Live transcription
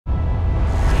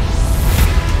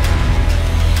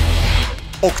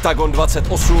Oktagon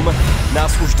 28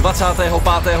 nás už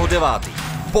 25.9.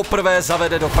 poprvé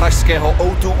zavede do pražského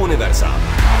O2 univerza.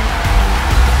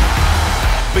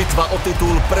 Bitva o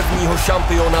titul prvního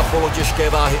šampiona polotěžké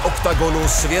váhy Oktagonu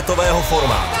světového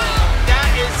formátu.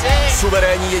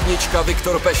 Suverénní jednička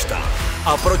Viktor Pešta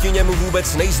a proti němu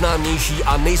vůbec nejznámější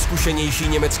a nejzkušenější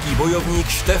německý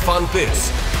bojovník Stefan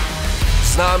Pils,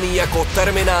 známý jako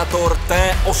Terminátor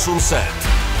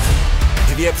T800.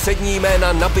 Dvě přední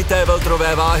jména nabité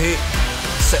welterové váhy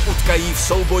se utkají v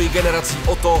souboji generací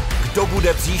o to, kdo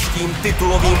bude příštím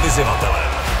titulovým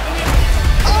vyzývatelem.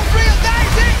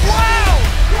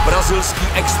 Brazilský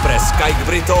expres Kajk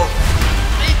Brito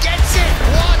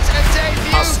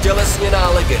a stělesněná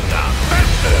legenda.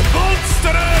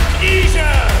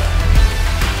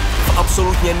 V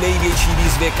absolutně největší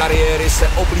výzvě kariéry se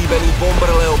oblíbený bomber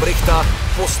Leo Brichta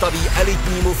postaví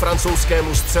elitnímu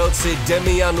francouzskému střelci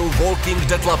Demianu Walking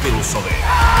Detlapinusovi.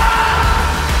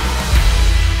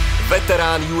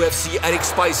 Veterán UFC Eric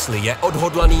Spicely je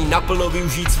odhodlaný naplno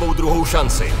využít svou druhou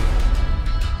šanci.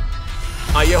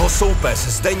 A jeho soupeř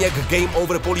Zdeněk Game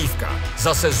Over Polívka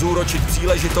zase zúročit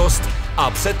příležitost a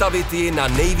přetavit ji na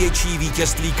největší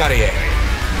vítězství kariéry.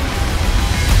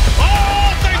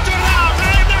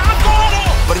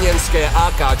 Brněnské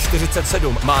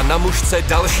AK-47 má na mužce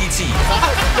další cíl.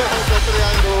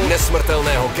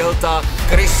 Nesmrtelného Kelta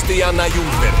Christiana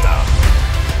Jungwirtha.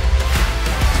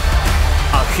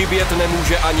 A chybět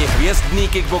nemůže ani hvězdný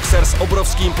kickboxer s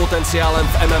obrovským potenciálem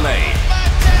v MMA.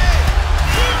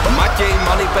 Matěj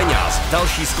Many Peňáz v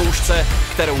další zkoušce,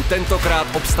 kterou tentokrát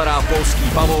obstará polský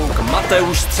pavouk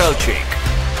Mateusz Střelčík.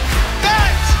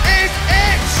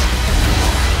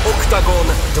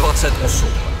 Oktagon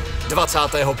 28.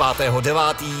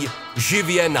 25.9.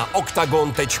 živě na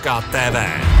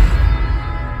oktagon.tv.